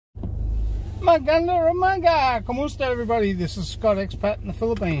Maganda Ramaga! Kamusta everybody? This is Scott, expat in the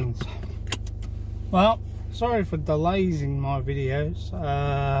Philippines. Well, sorry for delays in my videos.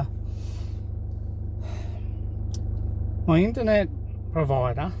 My internet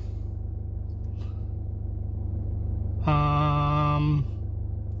provider I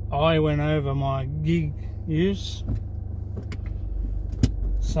went over my gig use,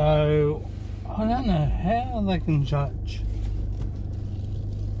 so I don't know how they can judge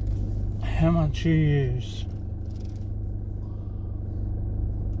how much you use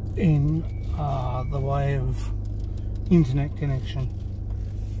in the way of internet connection.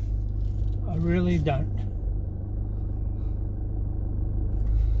 I really don't.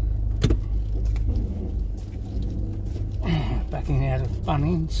 Backing out of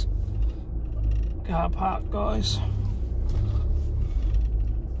Bunnings car park, guys.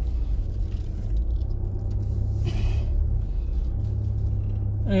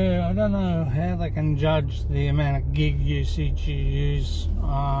 Yeah, I don't know how they can judge the amount of gig usage you use.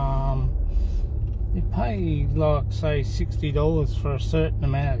 You pay like say $60 for a certain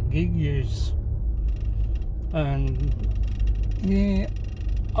amount of gig use, and yeah,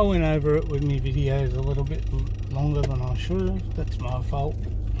 I went over it with my videos a little bit longer than I should have. That's my fault.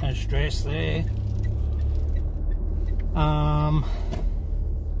 No stress there.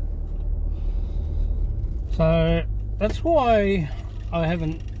 So that's why I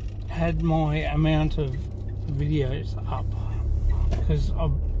haven't had my amount of videos up, because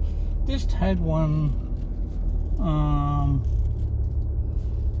I've just had one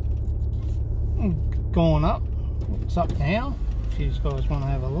gone up. It's up now if you guys want to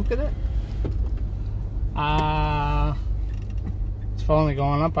have a look at it. It's finally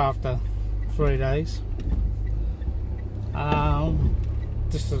gone up after 3 days.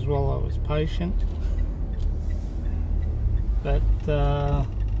 Just as well I was patient, but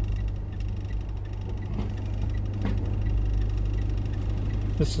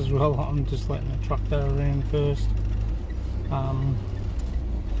this as well, I'm just letting the truck go around first.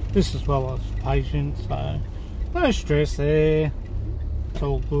 This as well I was patient, so no stress there. It's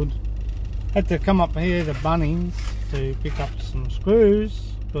all good. Had to come up here to Bunnings to pick up some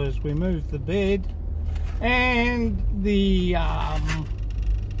screws because we moved the bed, and the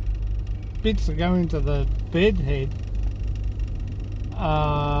bits that go into the bed head,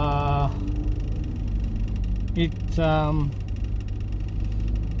 it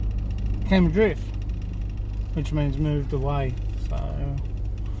came adrift, which means moved away. So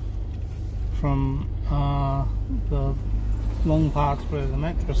from the long parts where the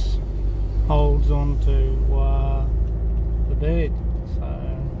mattress holds onto the bed, so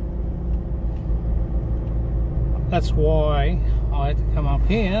that's why I had to come up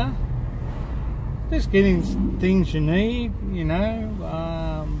here. Just getting things you need, you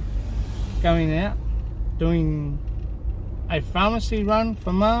know, going out, doing a pharmacy run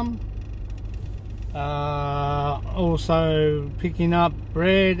for Mum, also picking up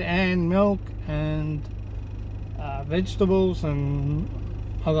bread and milk and vegetables and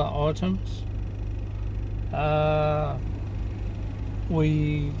other items.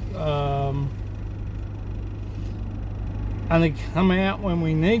 We only come out when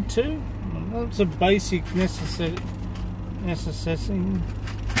we need to. That's a basic necessity.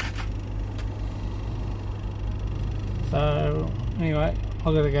 So anyway,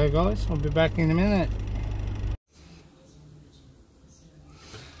 I've got to go, guys. I'll be back in a minute.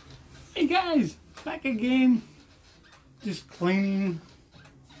 Hey guys, back again. Just cleaning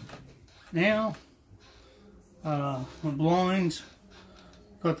now. The blinds.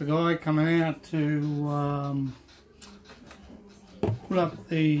 Got the guy coming out to put up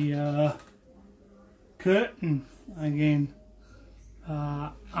the curtain again,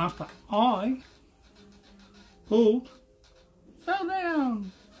 after I fell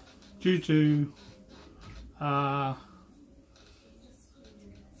down due to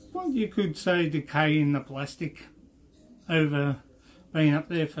what you could say decay in the plastic over being up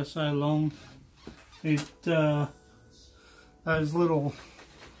there for so long. It those little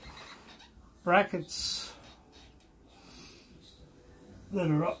brackets that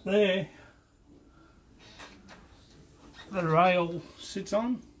are up there, the rail sits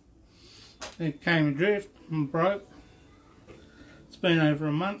on, it came adrift and broke. It's been over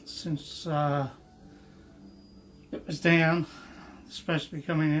a month since it was down. It's supposed to be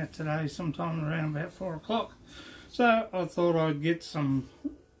coming out today sometime around about 4 o'clock. So I thought I'd get some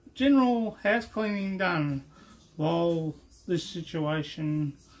general house cleaning done while this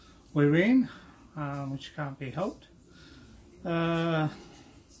situation we're in, which can't be helped. Do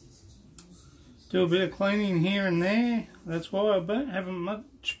a bit of cleaning here and there. that's why I haven't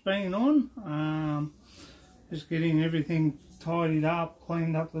much been on. Just getting everything tidied up,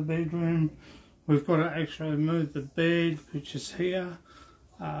 cleaned up the bedroom. We've got to actually move the bed, which is here,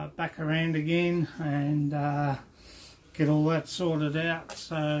 back around again, and get all that sorted out.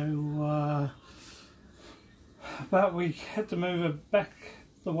 So, but we had to move it back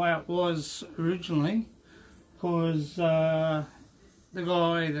the way it was originally, because the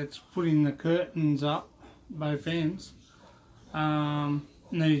guy that's putting the curtains up both ends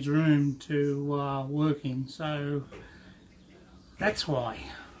needs room to work in, so that's why.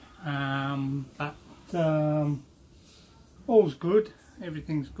 But all's good,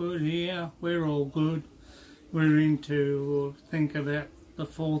 everything's good here, we're all good. We're into think about the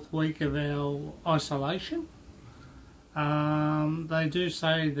 4th week of our isolation. They do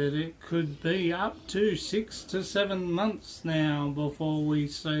say that it could be up to 6 to 7 months now before we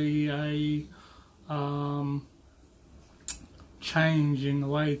see a change in the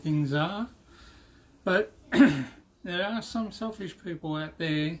way things are. But there are some selfish people out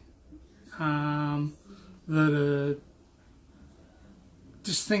there that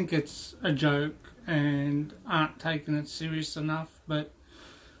just think it's a joke and aren't taking it serious enough. But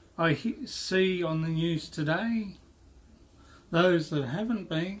I see on the news today, those that haven't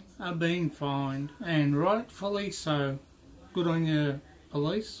been are being fined, and rightfully so. Good on you,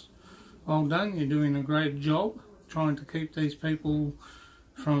 police. Well done, you're doing a great job trying to keep these people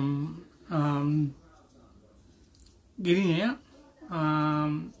from getting out.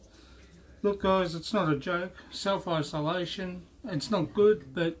 Look guys, it's not a joke. Self-isolation, it's not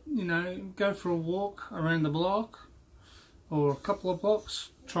good, but you know, go for a walk around the block or a couple of blocks.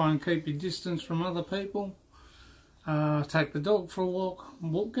 Try and keep your distance from other people. Take the dog for a walk.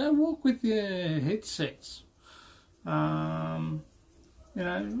 Go walk with your headsets. You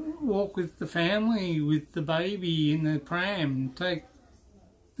know, walk with the family, with the baby in the pram. Take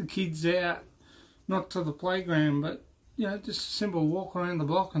the kids out, not to the playground, but you know, just a simple walk around the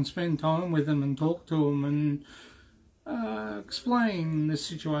block and spend time with them and talk to them and explain the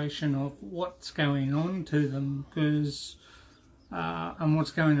situation of what's going on to them, because and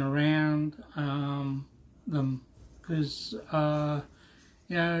what's going around them. Because,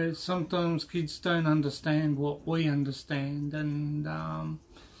 you know, sometimes kids don't understand what we understand, and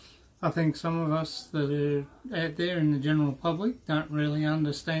I think some of us that are out there in the general public don't really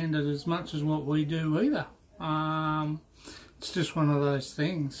understand it as much as what we do either. It's just one of those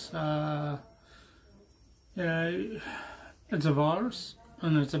things. You know, it's a virus,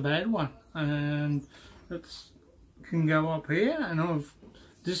 and it's a bad one, and it can go up here, and I've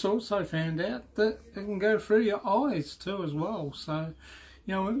just also found out that it can go through your eyes too as well. So,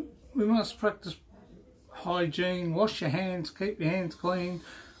 you know, we must practice hygiene, wash your hands, keep your hands clean,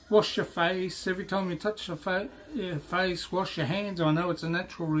 wash your face. Every time you touch your face, wash your hands. I know it's a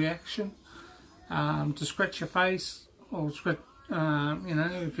natural reaction to scratch your face or scratch, you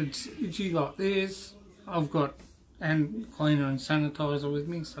know, if it's itchy like this. I've got hand cleaner and sanitizer with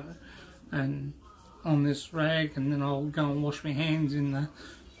me, so, and on this rag, and then I'll go and wash my hands in the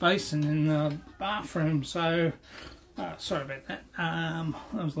basin in the bathroom. So sorry about that, I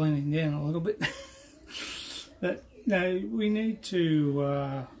was leaning down a little bit. But you know, we need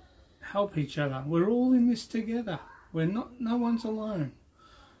to help each other. We're all in this together. We're not, no one's alone.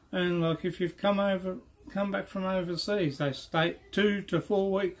 And like, if you've come back from overseas, they state 2 to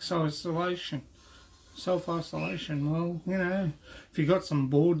 4 weeks isolation, self-isolation. Well, you know, if you've got some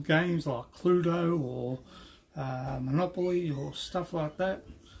board games like Cluedo or Monopoly or stuff like that,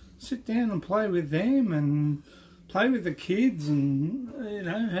 sit down and play with them and play with the kids and, you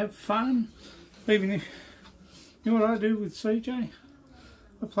know, have fun. Even if, you know what I do with CJ?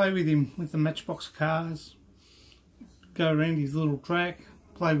 I play with him with the Matchbox cars, go around his little track,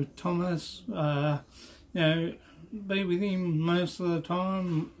 play with Thomas, you know, be with him most of the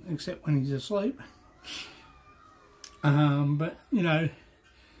time, except when he's asleep. But, you know,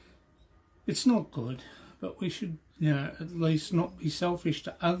 it's not good, but we should, you know, at least not be selfish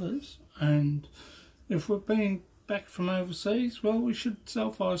to others. And if we're being back from overseas, well, we should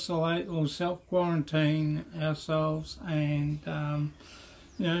self-isolate or self-quarantine ourselves and,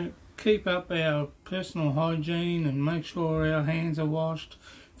 you know, keep up our personal hygiene and make sure our hands are washed.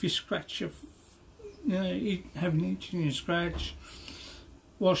 If you scratch your, you know, you have an itch and you scratch,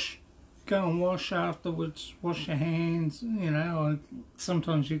 go and wash afterwards, wash your hands. You know,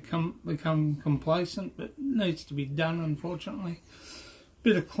 sometimes you become complacent, but it needs to be done, unfortunately.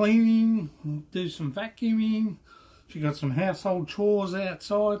 Bit of cleaning, do some vacuuming. If you've got some household chores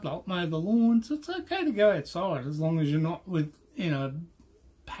outside, like mow the lawns, it's okay to go outside as long as you're not with, you know, a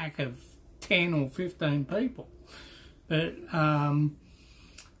pack of 10 or 15 people. But I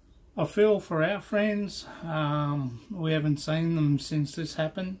feel for our friends. We haven't seen them since this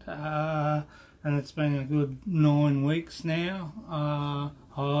happened, and it's been a good 9 weeks now.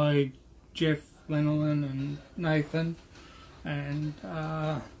 Hi, Jeff, Lenolin and Nathan, and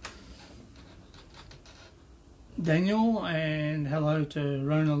Daniel, and hello to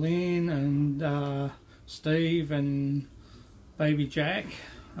Rona Lynn and Steve and baby Jack,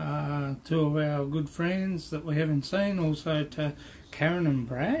 2 of our good friends that we haven't seen. Also to Karen and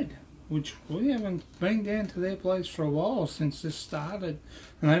Brad, which we haven't been down to their place for a while since this started,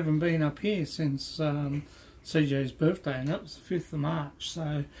 and they haven't been up here since CJ's birthday, and that was the 5th of March.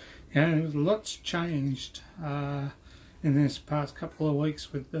 So, you know, lots changed in this past couple of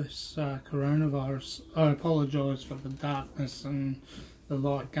weeks with this coronavirus. I apologise for the darkness and the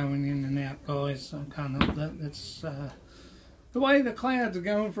light going in and out, guys. I can't help that. That's the way the clouds are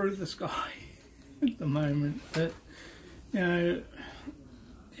going through the sky at the moment. But, you know,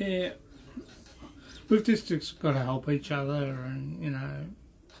 yeah, we've just got to help each other and, you know,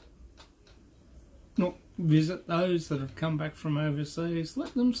 not visit those that have come back from overseas.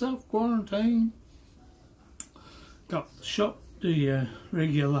 Let them self-quarantine. Got the shop, do your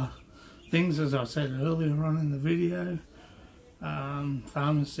regular things, as I said earlier on in the video.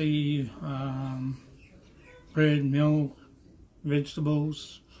 Pharmacy, bread, milk,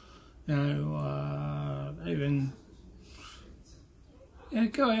 vegetables, you know, even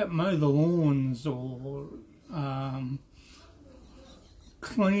go out and mow the lawns, or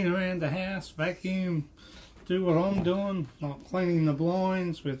clean around the house, vacuum, do what I'm doing, like cleaning the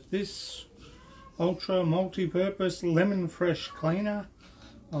blinds with this ultra multi-purpose lemon fresh cleaner.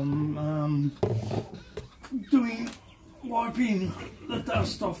 I'm wiping the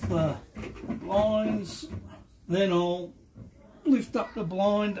dust off the blinds, then I'll lift up the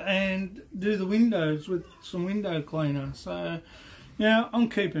blind and do the windows with some window cleaner. So yeah, I'm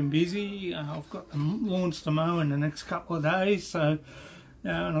keeping busy. I've got the lawns to mow in the next couple of days, so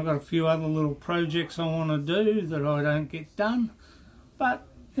yeah, and I've got a few other little projects I want to do that I don't get done. But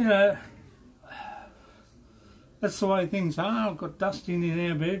you know, that's the way things are. I've got dusting in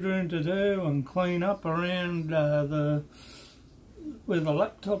our bedroom to do and clean up around where the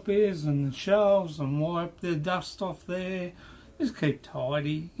laptop is and the shelves, and wipe the dust off there. Just keep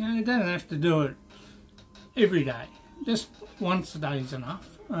tidy. You know, you don't have to do it every day. Just once a day is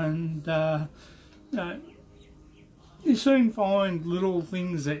enough. And you know, you soon find little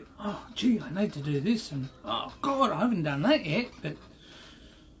things that, oh gee, I need to do this, and oh God, I haven't done that yet. But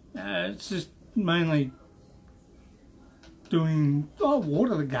it's just mainly doing,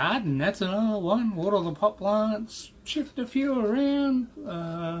 water the garden, that's another one. Water the pot plants, shift a few around,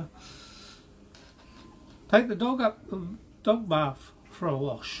 take the dog up the dog bath for a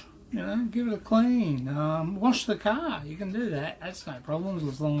wash, you know, give it a clean, wash the car. You can do that, that's no problems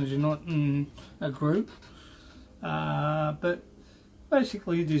as long as you're not in a group. But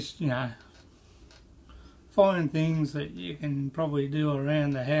basically just, you know, find things that you can probably do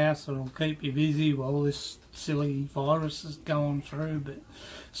around the house that'll keep you busy while this silly virus is going through. But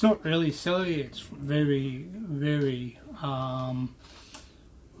it's not really silly, it's very, very,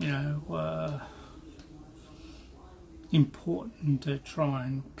 you know, important to try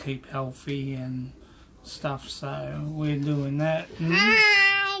and keep healthy and stuff. So we're doing that.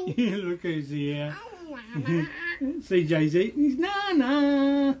 Hi! Look who's here. CJ's eating his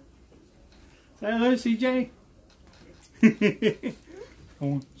nana. Say hello, CJ. Come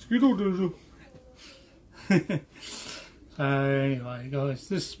on, skiddle doodle. So anyway, guys,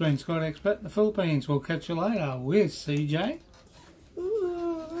 this has been Scott Expat in the Philippines. We'll catch you later with CJ.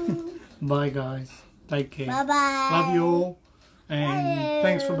 Bye, guys. Take care. Bye bye. Love you all, and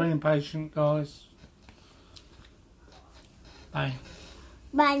thanks for being patient, guys. Bye.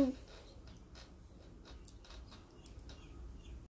 Bye.